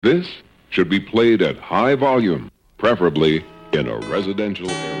This should be played at high volume, preferably in a residential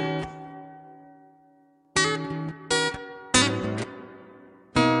area.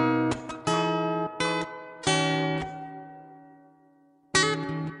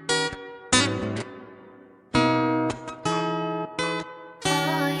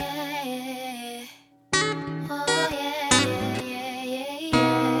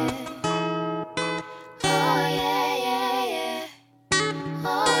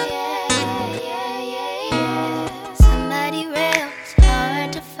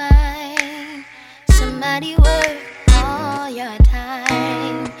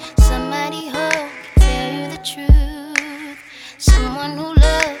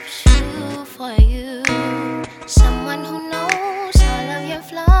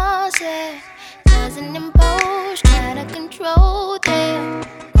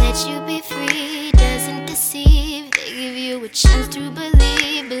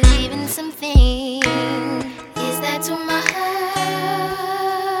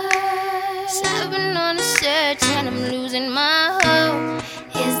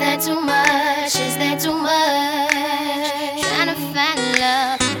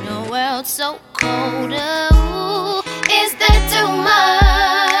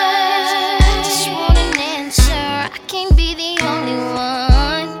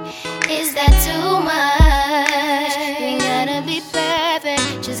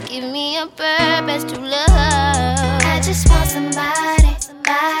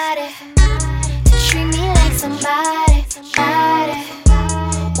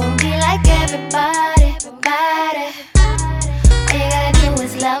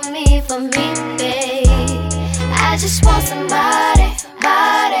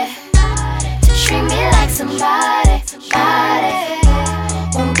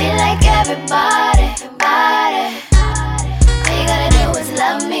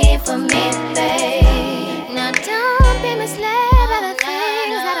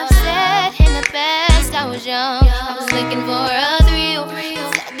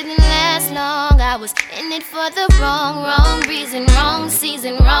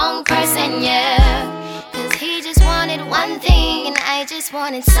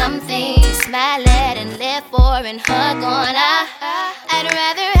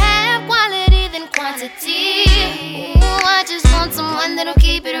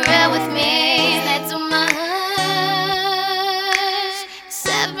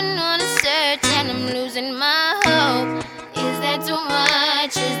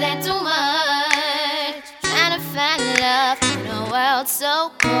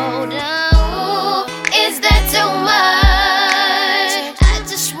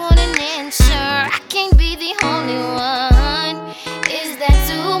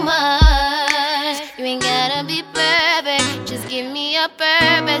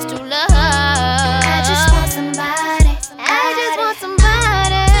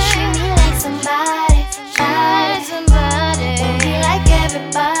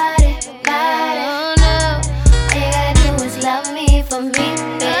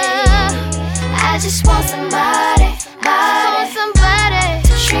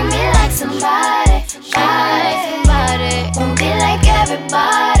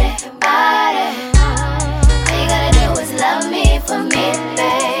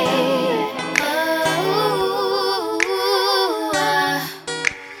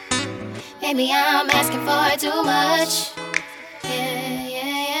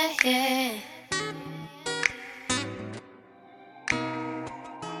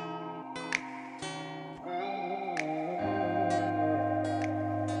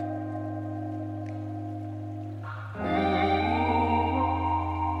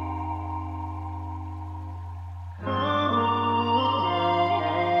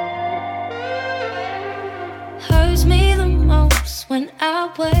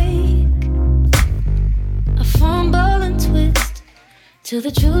 Till the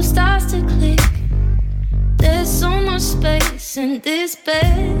truth starts to click. There's so much space in this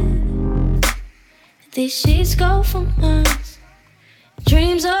bed. These sheets go for months.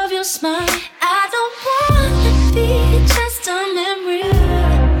 Dreams of your smile. I don't wanna be just a memory,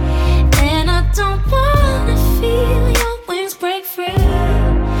 and I don't wanna feel your wings break free.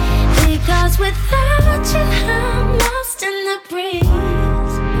 Because without you I'm lost in the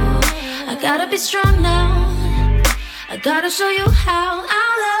breeze. I gotta be strong now. I gotta show you how I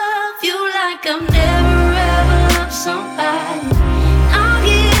love you like I've never ever loved somebody. I'll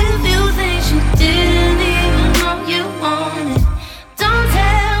give you things you didn't even know you wanted. Don't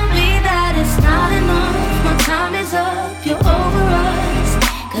tell me that it's not enough. My time is up, you're over us.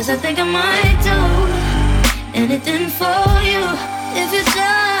 Cause I think I might do anything for you if you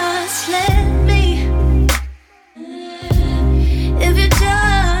just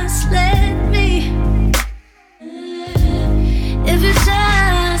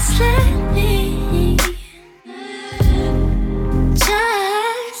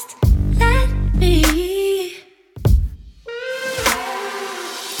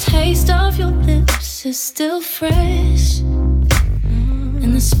still fresh.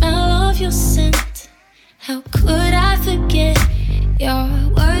 And the smell of your scent, how could I forget? Your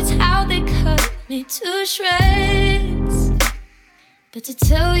words, how they cut me to shreds. But to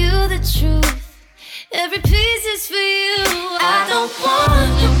tell you the truth, every piece is for you. I don't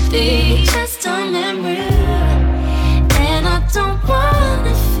wanna be just a memory, and I don't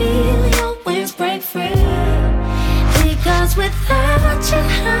wanna feel your wings break free. Because without you,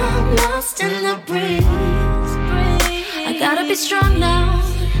 I'm lost in the breeze. I gotta be strong now,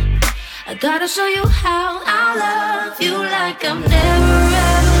 I gotta show you how I love you like I've never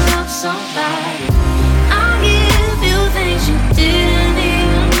ever loved somebody. I'll give you things you didn't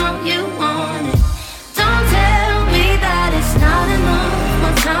even know you wanted. Don't tell me that it's not enough.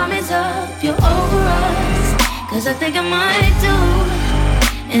 My time is up, you're over us. Cause I think I might do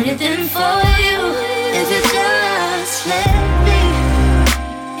anything for you if you just let me.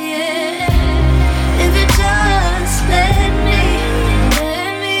 Yeah, if you just let me.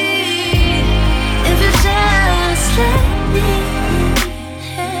 If you just let me.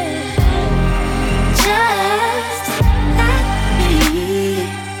 Just let me.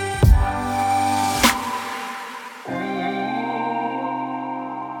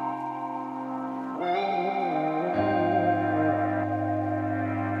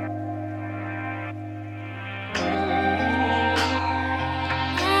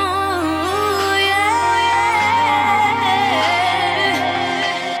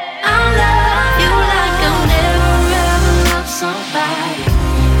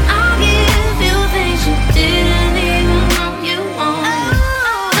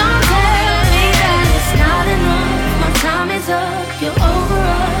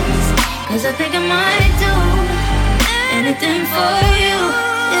 Cause I think I might do anything for you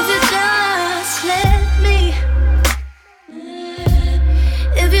if you just let me.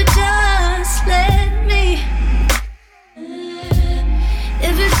 If you just let me.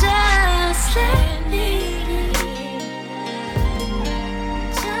 If you just let me.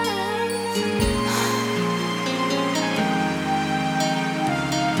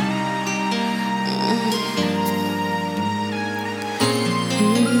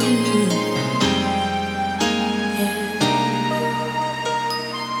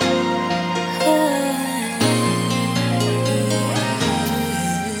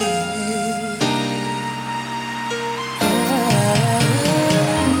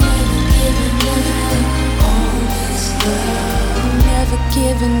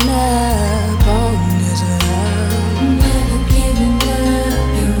 Giving up on this love. Never giving up,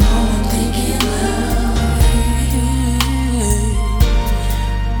 you're all I'm thinking of.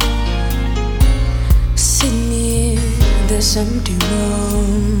 Sitting in this empty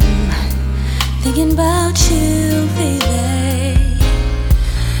room, thinking about you, baby.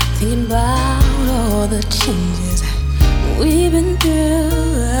 Thinking about all the changes we've been through.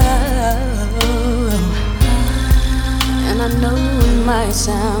 And I know it might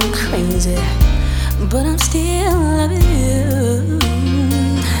sound crazy, but I'm still loving you.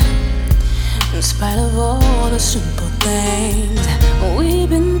 In spite of all the simple things we've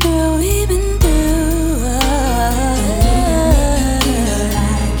been through, I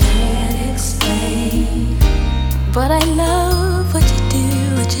can't explain, but I love what you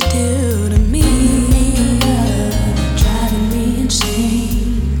do to me. Love driving me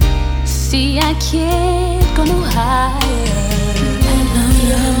insane. See, I can't go no higher.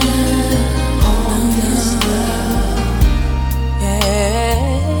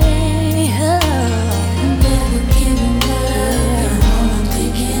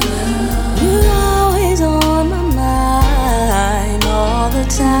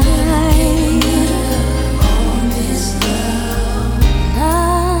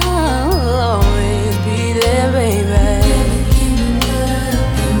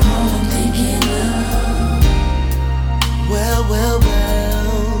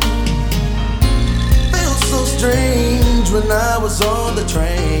 When I was on the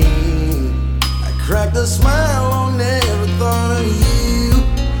train, I cracked a smile on every thought of you.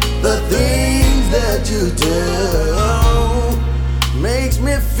 The things that you do makes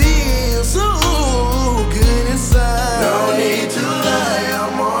me feel so good inside. No need to lie,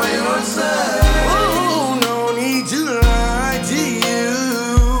 I'm on your side. Oh, no need to lie to you.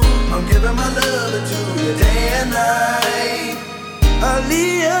 I'm giving my love to you day and night.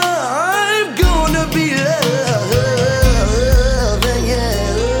 Aaliyah, I'm gonna be loved.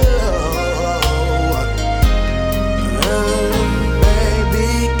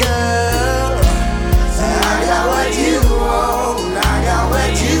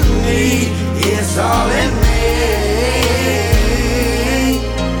 It's all in me.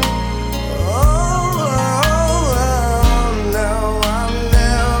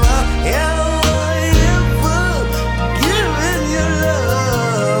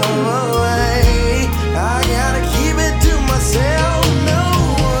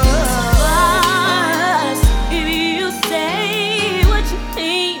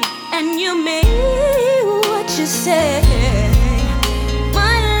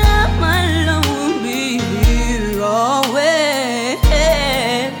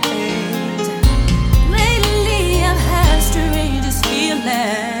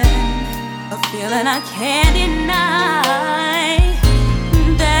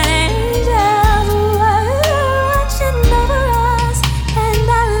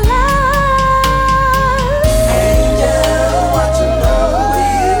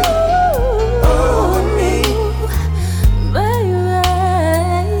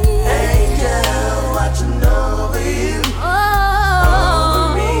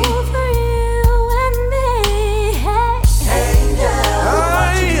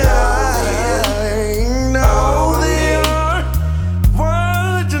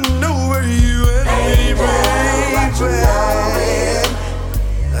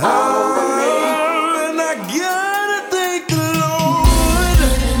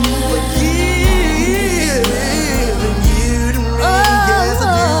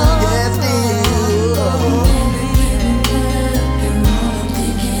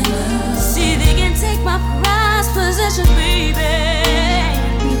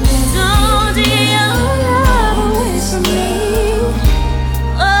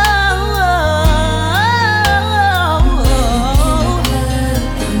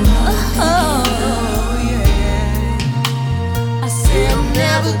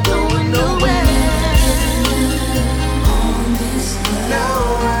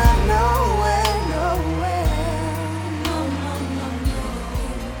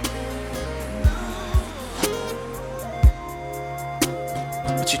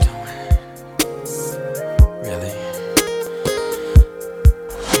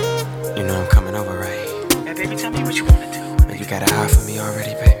 what you wanna do. Man, you got a eye for me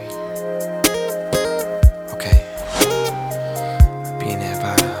already, baby. Okay. Be in there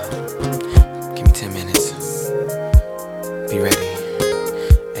about, give me 10 minutes. Be ready.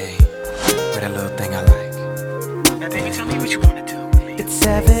 Hey, with that little thing I like. Now, baby, tell me what you wanna do. It's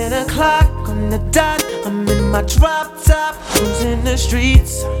 7 o'clock on the dot. I'm in my drop top, cruising the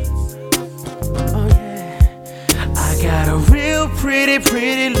streets. Oh yeah, I got a real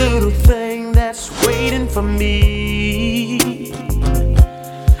pretty little thing that's waiting for me.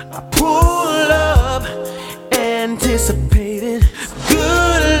 I pull up, anticipating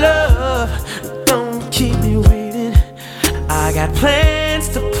good love. Don't keep me waiting. I got plans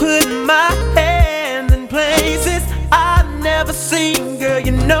to put my hands in places I've never seen. Girl,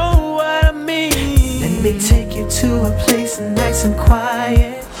 you know what I mean. Let me take you to a place nice and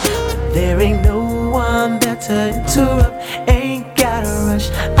quiet. There ain't no one there to interrupt. Ain't gotta rush.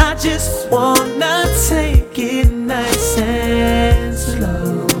 I just wanna take it nice and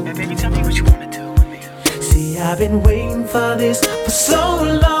slow. Now, baby, tell me what you wanna do with me. See, I've been waiting for this for so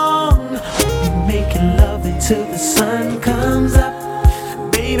long. We making love until the sun comes up.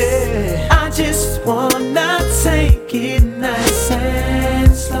 Baby, I just wanna take it nice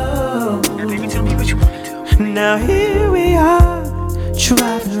and slow. Now, baby, tell me what you wanna do. Now here we are,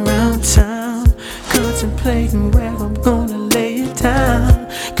 driving around town, contemplating where I'm gonna lay it down.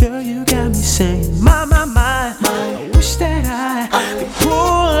 Girl, you got me saying, my, I wish that I could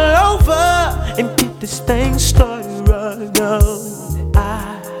pull over and get this thing started right now.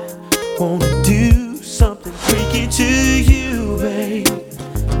 I wanna do something freaky to you, babe.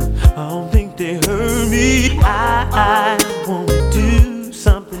 I don't think they heard me. I wanna do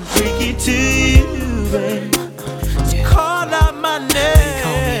something freaky to you, babe. So call out my name.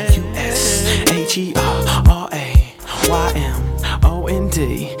 Call me USHERRAYMOND.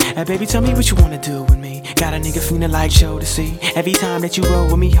 Hey, baby, tell me what you wanna do with me. Got a nigga feeling like show to see. Every time that you roll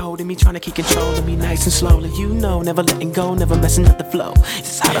with me, holding me, trying to keep control of me nice and slowly. You know, never letting go, never messing up the flow. This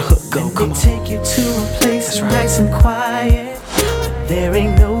is how the hook go. Come on. Take you to a place nice and quiet. There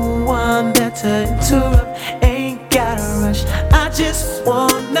ain't no one there to interrupt. Ain't gotta rush. I just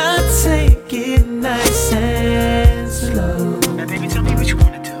wanna take it nice and slow. Now, baby, tell me what you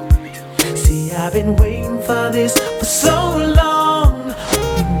wanna do with me. See, I've been waiting for this for so long.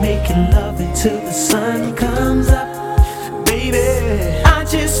 We making love until the sun comes up. Baby, I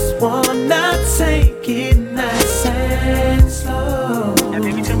just wanna take it nice and slow. Now,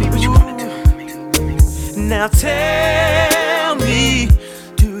 baby, tell me what you wanna do with me. Now tell me,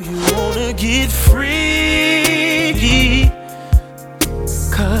 do you wanna get freaky?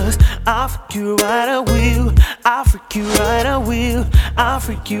 Cause I'll freak you right, I will. I'll freak you right, I will. I'll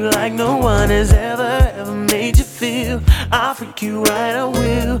freak you like no one has ever made you feel. I'll freak you right, I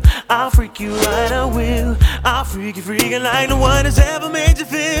will. I'll freak you right, I will. I'll freak you freaking like no one has ever made you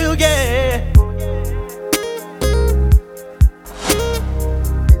feel, yeah.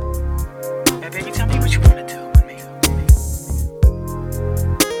 Now, baby, tell me what you wanna do with me.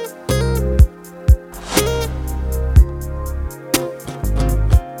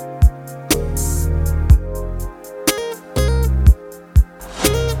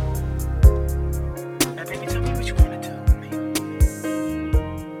 Now, baby, tell me what you wanna do with me.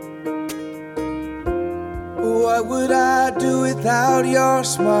 What would I do without your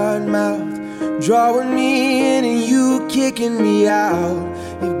smart mouth? Drawing me in and you kicking me out.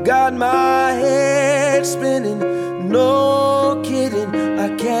 You got my head spinning, no kidding. I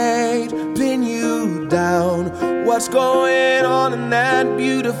can't pin you down. What's going on in that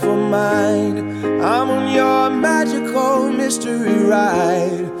beautiful mind? I'm on your magical mystery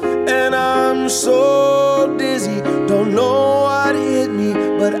ride, and I'm so dizzy, don't know what hit me,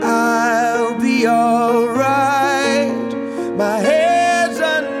 but I'll be alright. My head's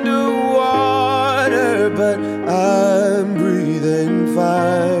underwater, but I'm breathing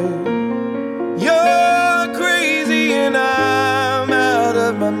fine. You're crazy and I'm out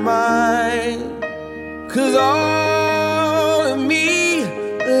of my mind. 'Cause all of me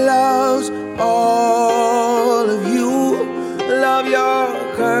loves all of you. Love your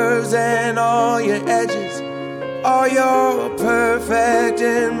curves and all your edges, all your perfect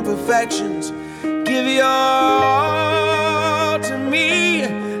imperfections. Give your all to me,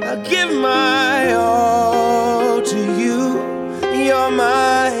 I give my all to you. You're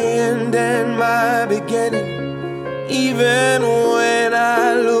my end and my beginning. Even when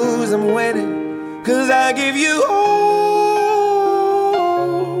I lose, I'm winning. 'Cause I give you all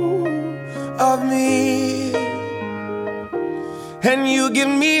of me, and you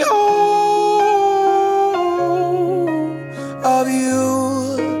give me all of you.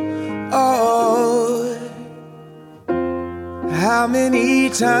 Oh, How many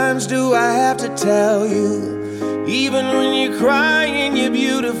times do I have to tell you? Even when you're crying, you're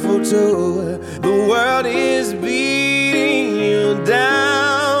beautiful too. The world is beating you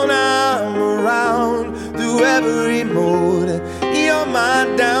down. I'm around through every mood. You're my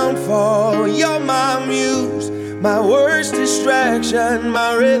downfall, you're my muse, my worst distraction,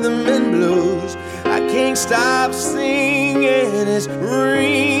 my rhythm and blues. I can't stop singing, it's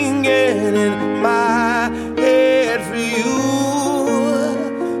ringing in my head for you.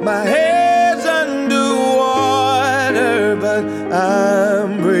 My head's underwater, but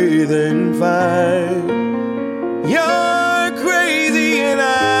I'm breathing fine. You're crazy and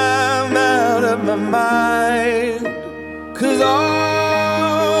I'm out of my mind. 'Cause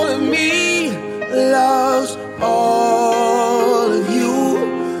all of me loves all of you.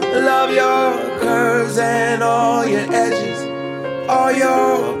 Love your curves and all your edges, all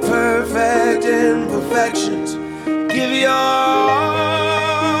your perfect imperfections. Give your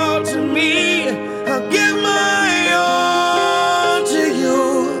all to me, I'll give my all to you.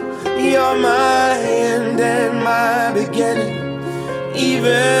 You're my end and my beginning.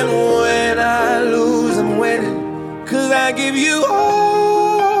 Even when I lose, I'm winning. 'Cause I give you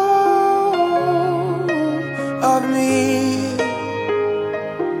all of me,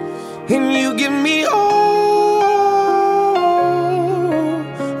 and you give me all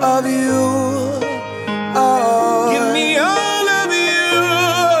of you. Oh, give me all of you.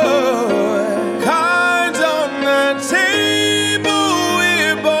 Cards on the table,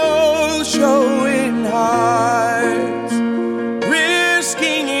 we're both showing hearts,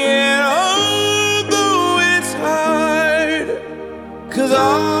 risking it although it's hard. 'Cause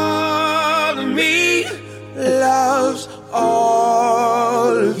all of me loves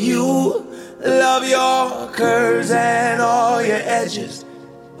all of you. Love your curves and all your edges,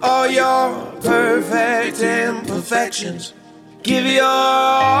 all your perfect imperfections. Give your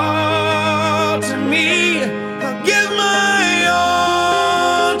all to me, I'll give my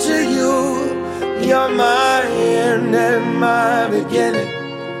all to you. You're my end and my beginning.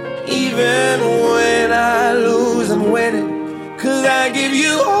 Even when I lose, I'm winning. 'Cause I give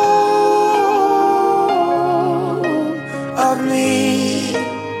you all of me,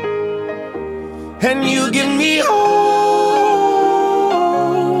 and you give me all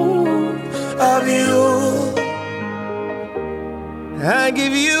of you. I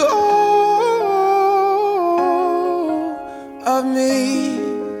give you all of me,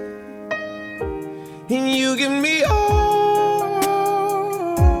 and you give me all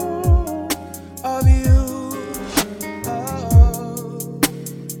of you.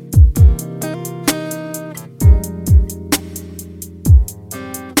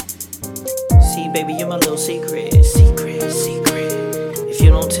 See, baby, you're my little secret. If you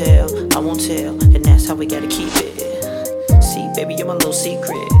don't tell, I won't tell, and that's how we gotta keep it. See, baby, you're my little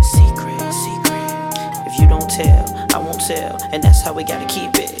secret. If you don't tell, I won't tell, and that's how we gotta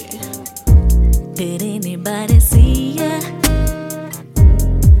keep it. Did anybody see ya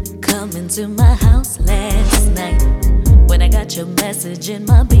coming to my house last night when I got your message in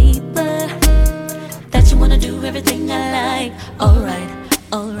my beeper that you wanna do everything I like? Alright.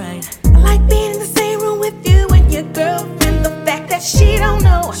 I like being in the same room with you and your girlfriend. The fact that she don't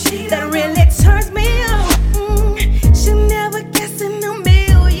know, that really turns me on. She'll never guess in a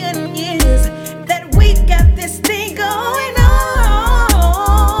million years that we got this thing going on.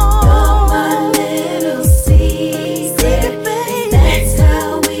 You're my little secret, baby. That's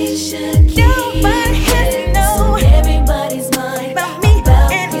how we should keep Nobody has to know. it. Everybody's mind About me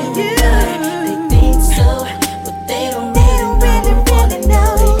and you. They think so, but they don't really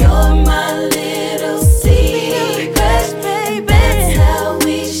know. You're my little secret, baby. That's how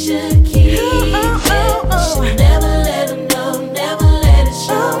we should keep it. Should never let them know, never let it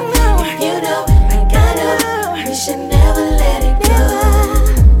show. If you know, I gotta, we should never let it go.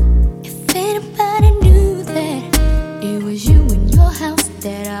 If anybody knew that it was you in your house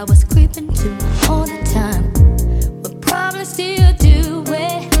that I was creeping to all the time, but probably still do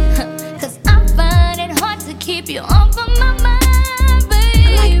it. 'Cause I find it hard to keep you off of my mind, baby. I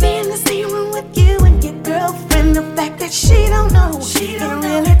like being in the same room with you and your girlfriend. The fact that she don't know, it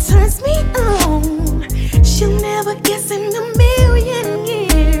really turns me on. She'll never guess in a million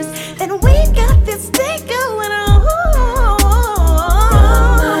years that we got this thing going on.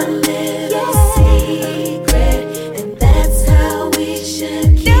 My little secret, and that's how we should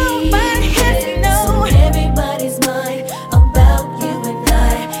keep Nobody has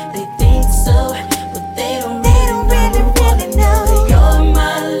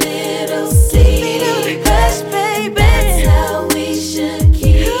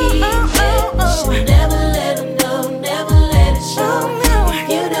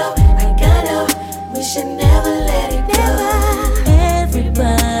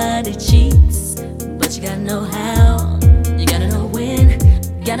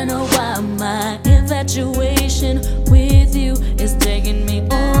Gotta know why my infatuation with you is taking me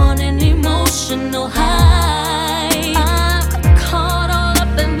on an emotional high. I'm caught all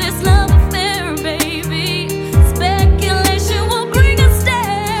up in this love affair, baby. Speculation will bring us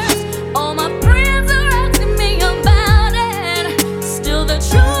stairs. All my friends are asking me about it. Still the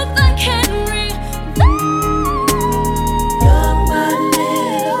truth I can't reveal. You're my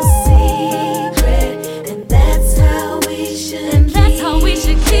little secret, and that's how we should. And that's how we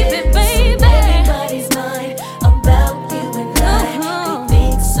should keep it, baby. Everybody's mind about you and I. They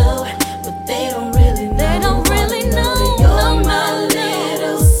think so, but they don't really know. They don't really know. You're my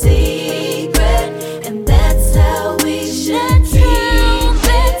little secret, and that's how we should keep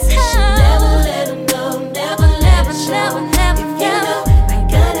it. We should never let them know, never let it show. If you know,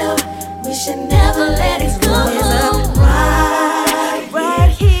 like I know, we should never let it go.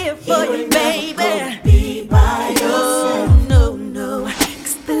 Right here for you, baby. Be by your side. No, no,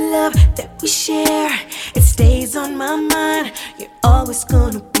 'cause the love that we share, it stays on my mind. You're always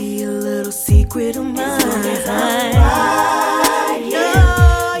gonna be a little secret of mine.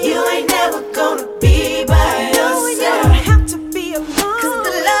 You ain't never gonna be by yourself. You don't have to be alone. 'Cause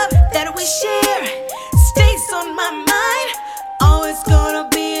the love that we share stays on my mind. Always gonna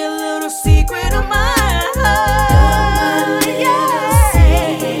be a little secret of mine.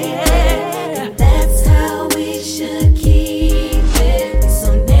 And that's how we should keep it. It's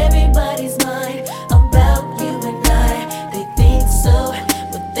on everybody's mind about you and I. They think so,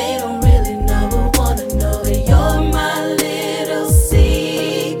 but they don't really know. But wanna know that you're my little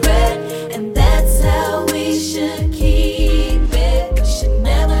secret, and that's how we should keep it. We should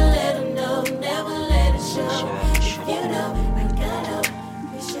never let them know, never let it show. You know, like I know,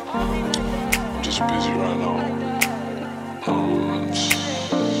 we should never let I'm just busy right now.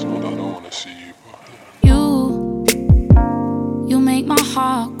 So I don't want to see you. You make my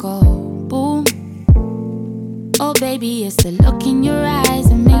heart go boom. Oh baby, it's the look in your eyes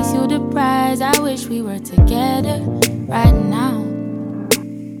that makes you the prize. I wish we were together right now.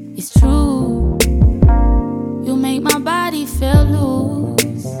 It's true. You make my body feel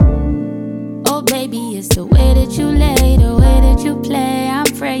loose. Oh baby, it's the way that you lay, the way that you play. I'm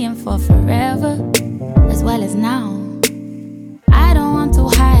praying for forever as well as now. I don't want to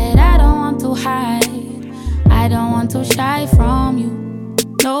hide, I don't want to hide. I don't want to shy from you.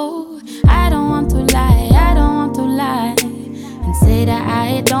 No, I don't want to lie, I don't want to lie and say that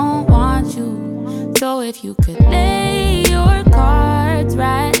I don't want you. So if you could lay your cards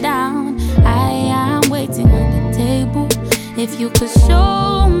right down, I am waiting on the table. If you could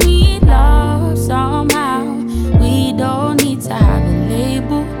show me love somehow, we don't need to have a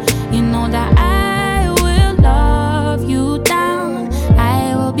label. You know that I will love you down.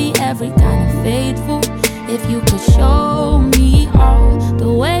 I will be every kind of faithful. If you could show me all the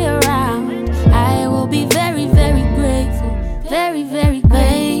way around, I will be very, very grateful. Very, very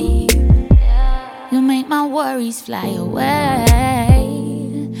grateful. You make my worries fly away.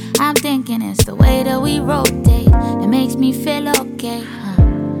 I'm thinking it's the way that we rotate that makes me feel okay.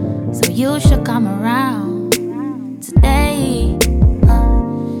 So you should come around today.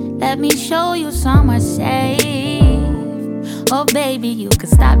 Let me show you somewhere safe. Oh baby, you can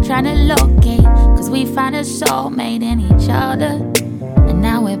stop trying to locate, 'cause we found a soulmate in each other, and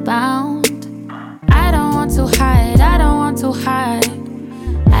now we're bound. I don't want to hide, I don't want to hide.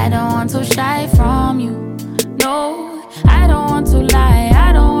 I don't want to shy from you. No, I don't want to lie,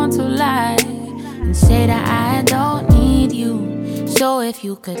 I don't want to lie and say that I don't need you. So if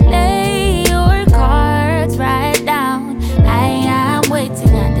you could lay your cards right down, I am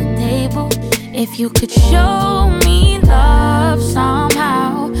waiting at the table. If you could show me love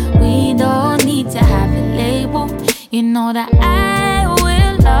somehow, we don't need to have a label. You know that I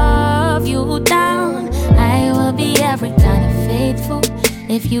will love you down. I will be every kind of faithful.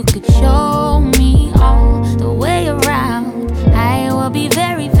 If you could show me all the way around, I will be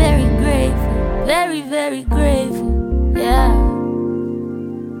very, very grateful. Very, very grateful. Yeah.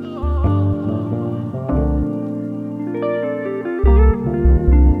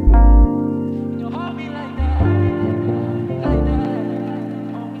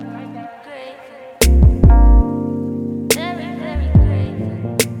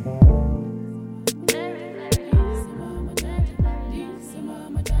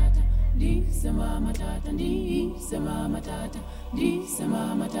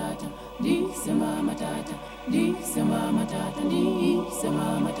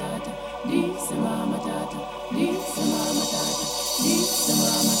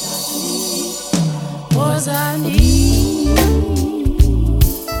 Was I need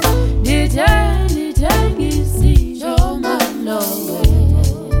the time you see, show my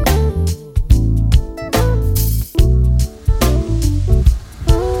love.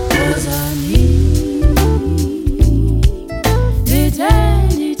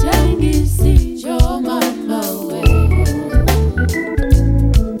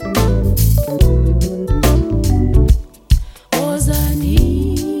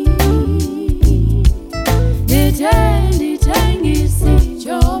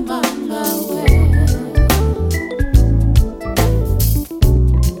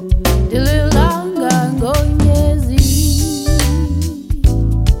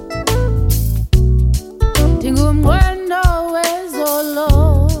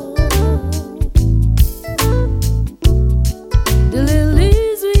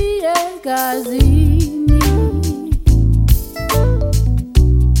 egazini.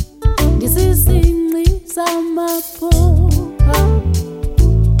 Ndisisingci samaphupha.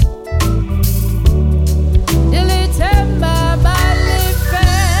 Ndilithemba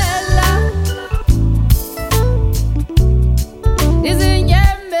balifela.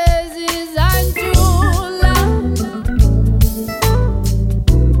 Izinyembezi zantshula.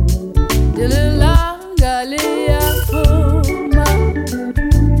 Ndililanga liyaphuma.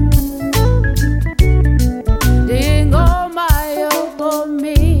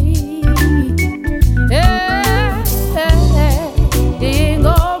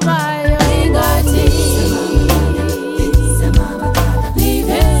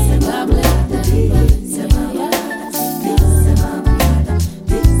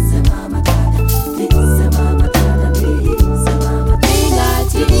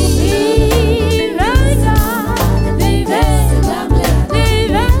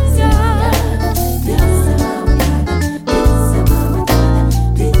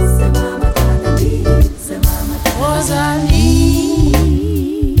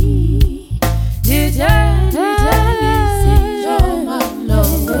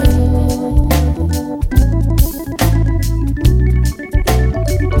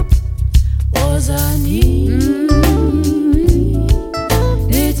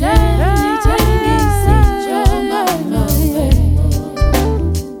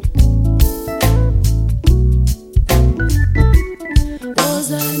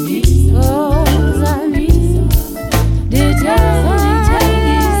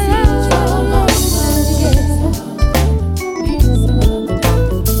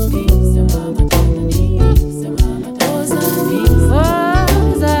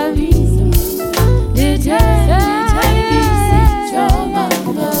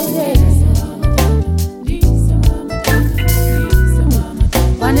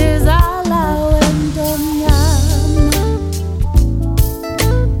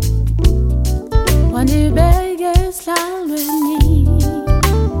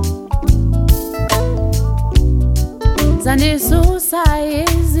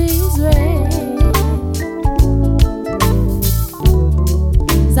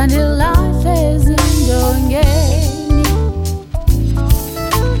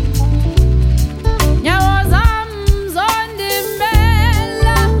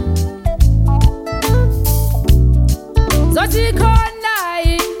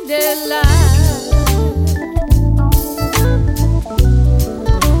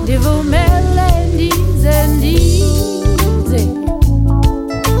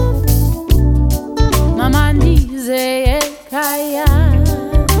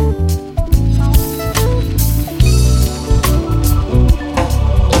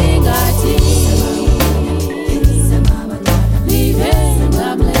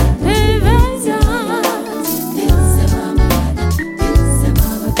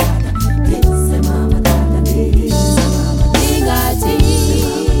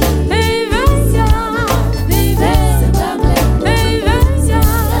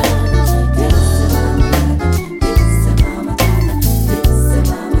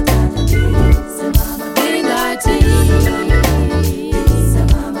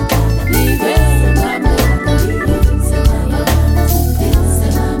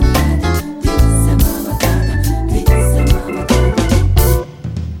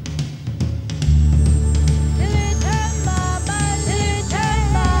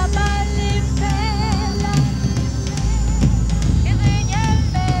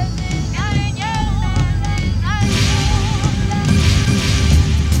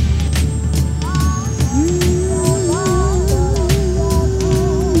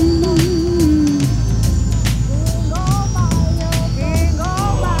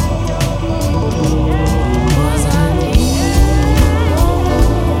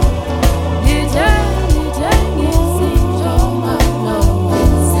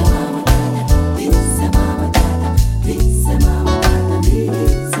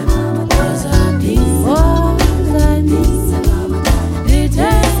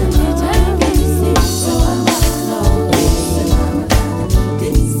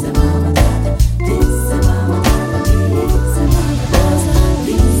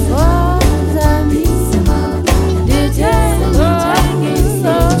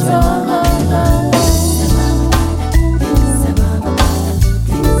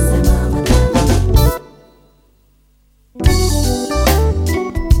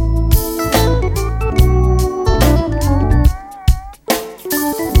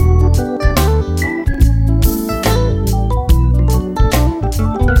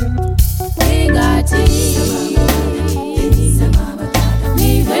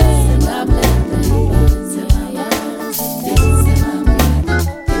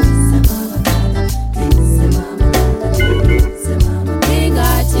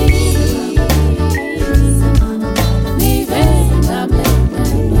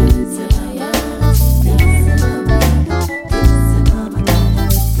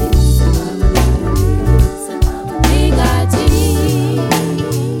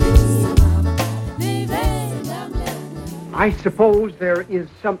 I suppose there is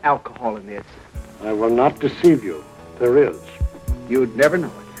some alcohol in this. I will not deceive you. There is. You'd never know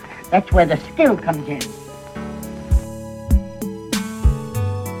it. That's where the skill comes in.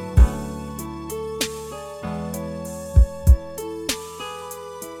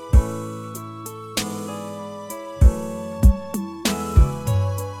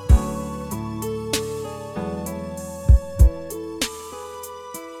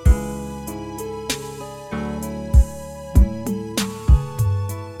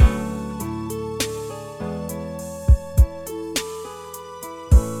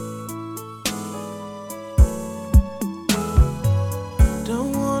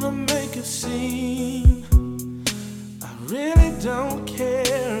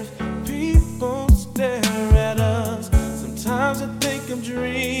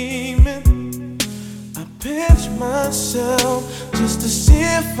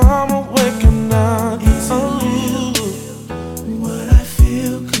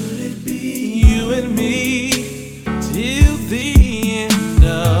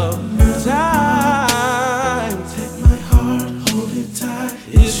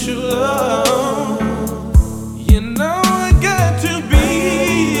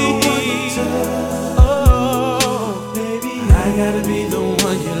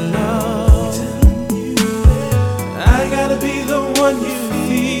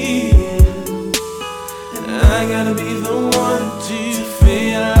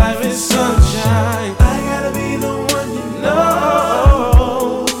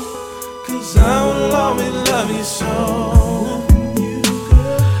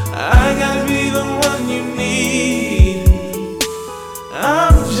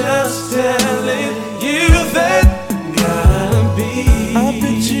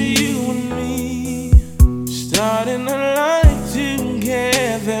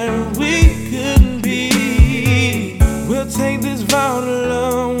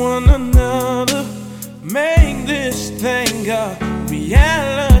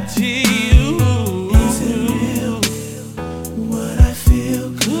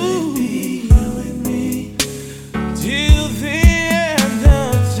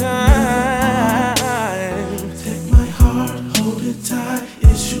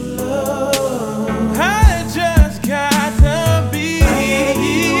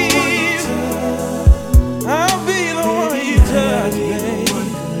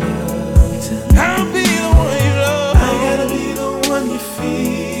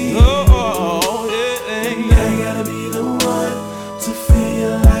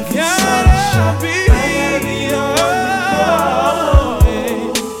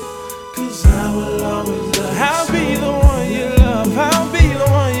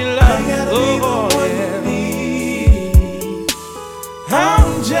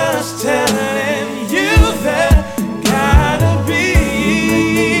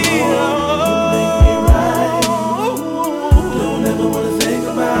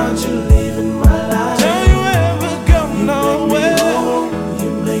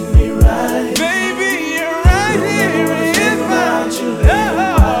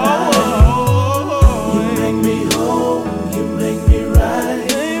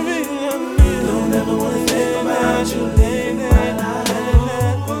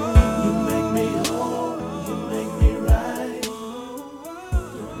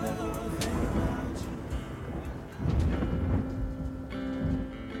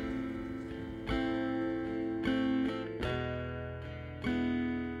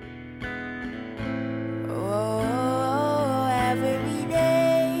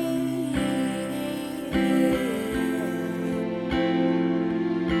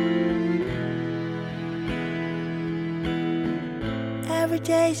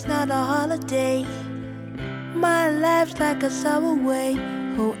 Day's not a holiday. My life's like a subway.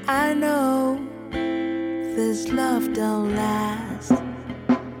 Oh, I know this love don't last.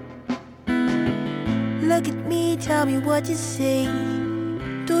 Look at me, tell me what you see.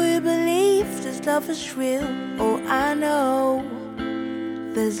 Do you believe this love is real? Oh, I know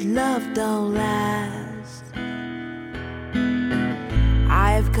this love don't last.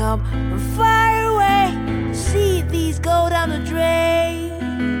 I've come from far away to see these go down the drain.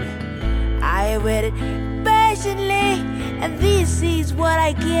 I waited patiently, and this is what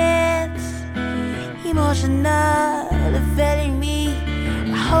I get. Emotional, feeling me.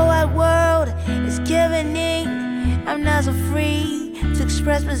 The whole wide world is giving in. I'm not so free to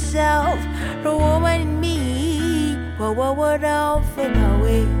express myself. The woman in me, whoa, don't feel my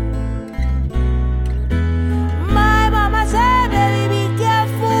way. My mama said, baby, be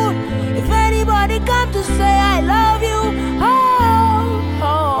careful. If anybody come to say I love you, oh, oh,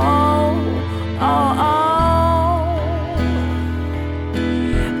 oh, oh, oh.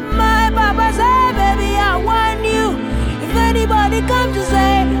 come to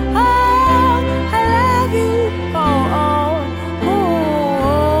say, oh, I love you. Oh, oh, oh.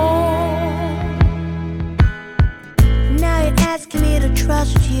 Now you're asking me to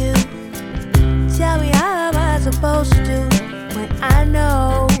trust you. Tell me how am I supposed to when I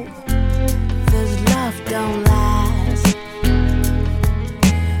know this love don't last?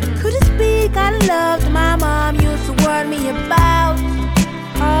 Could it be the kind of love that my mom used to warn me about?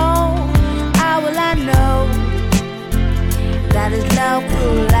 Oh, how will I know that his love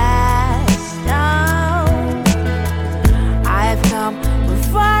will last? Oh, I have come from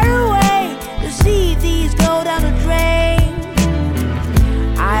far away to see these go down the drain.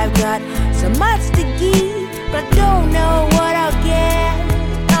 I've got so much to give, but I don't know what I'll get.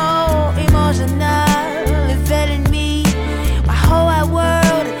 Oh, emotionally failing me. My whole wide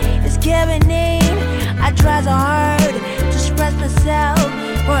world is giving in. I try so hard to express myself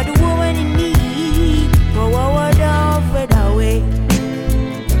for the woman in need. But what don't fade away.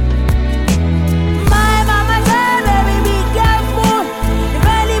 My mama said, baby, be careful. If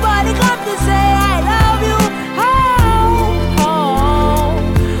anybody comes to say I love you, oh, oh,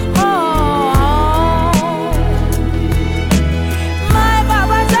 oh, oh. My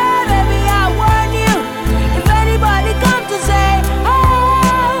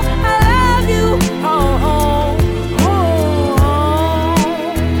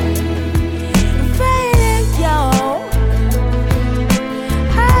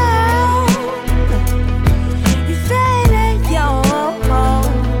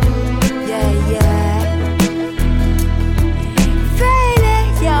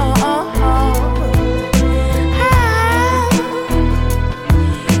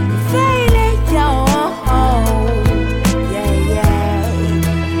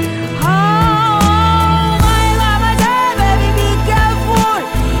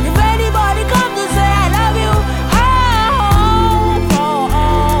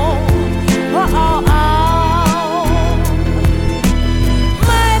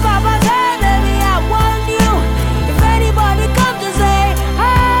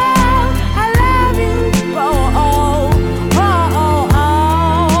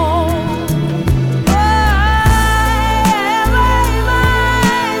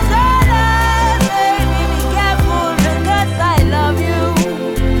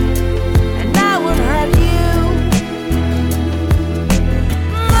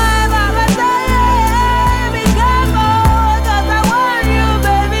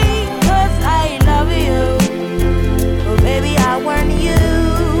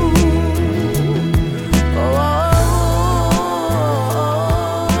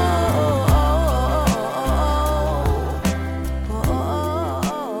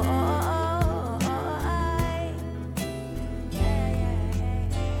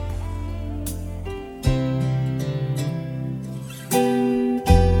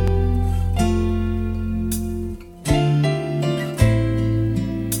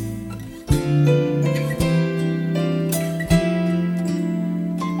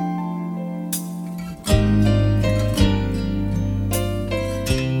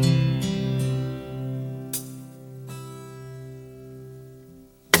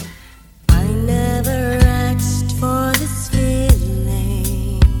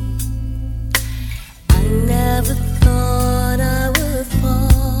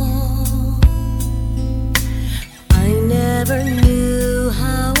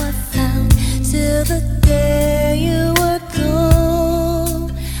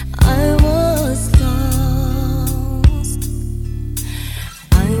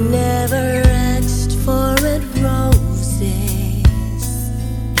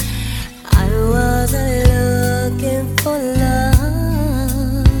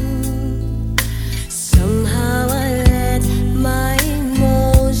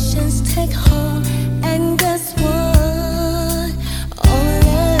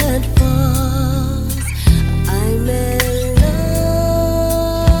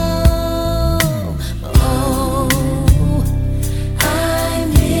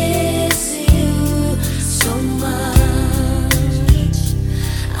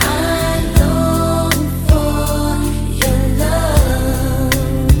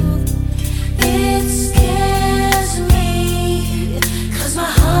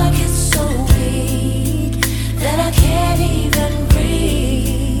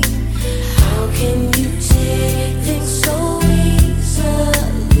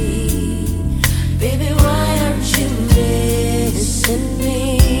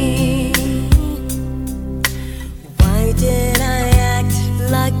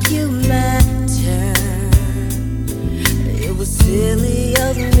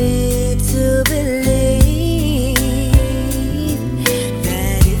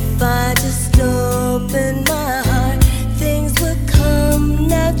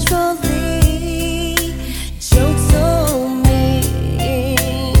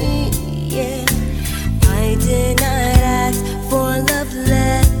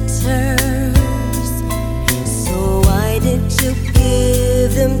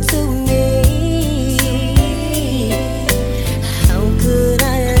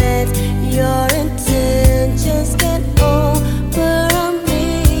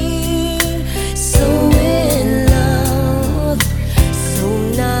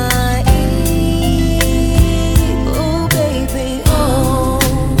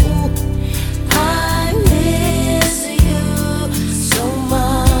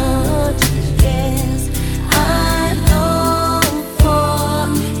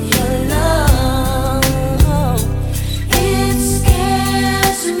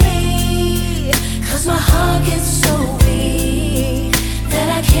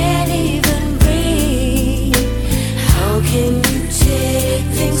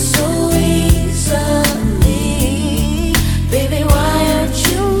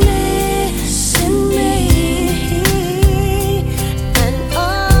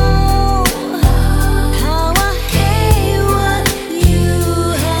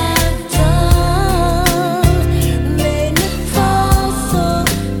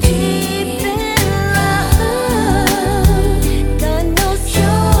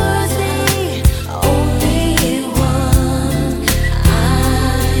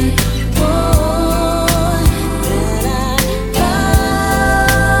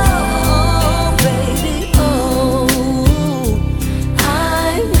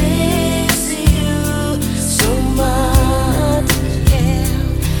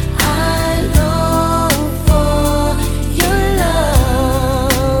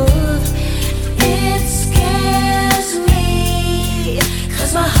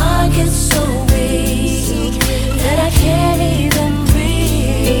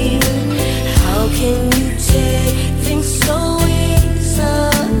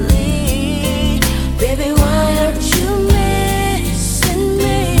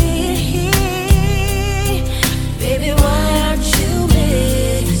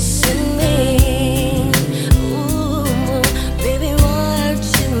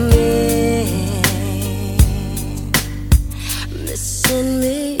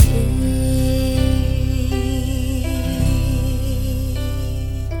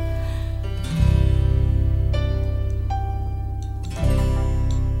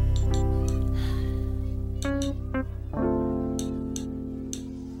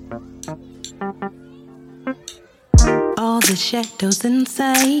all the shadows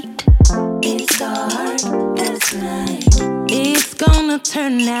inside. It's dark as night. It's gonna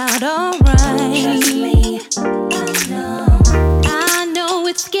turn out alright. Trust me, I know. I know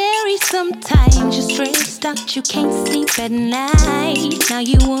it's scary sometimes. You're stressed out, you can't sleep at night. Now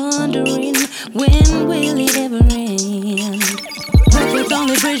you're wondering, when will it ever end? But it's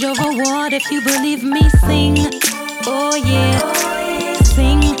only bridge over water if you believe me. Sing, oh yeah,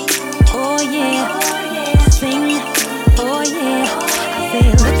 sing, oh yeah, sing, oh yeah. I say,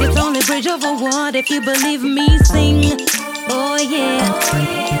 look, it's only bridge over water if you believe me. Sing, oh yeah,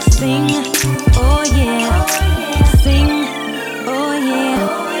 sing, oh yeah, sing, oh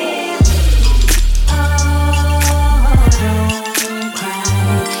yeah.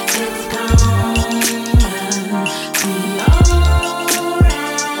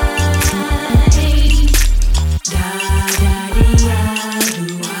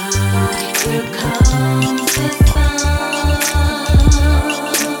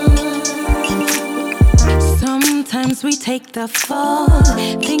 We take the fall,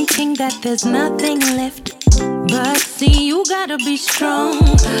 thinking that there's nothing left. But see, you gotta be strong,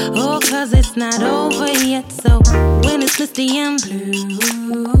 oh, cause it's not over yet. So when it's misty and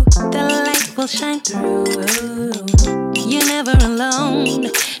blue, the light will shine through. You're never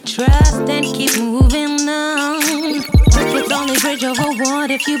alone, trust and keep moving on. It's only bridge over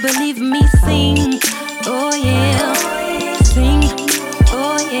water if you believe me. Sing, oh yeah, sing,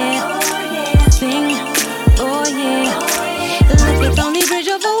 oh yeah, sing. Oh yeah, look, it's only bridge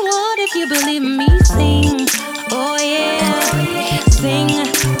over water if you believe me.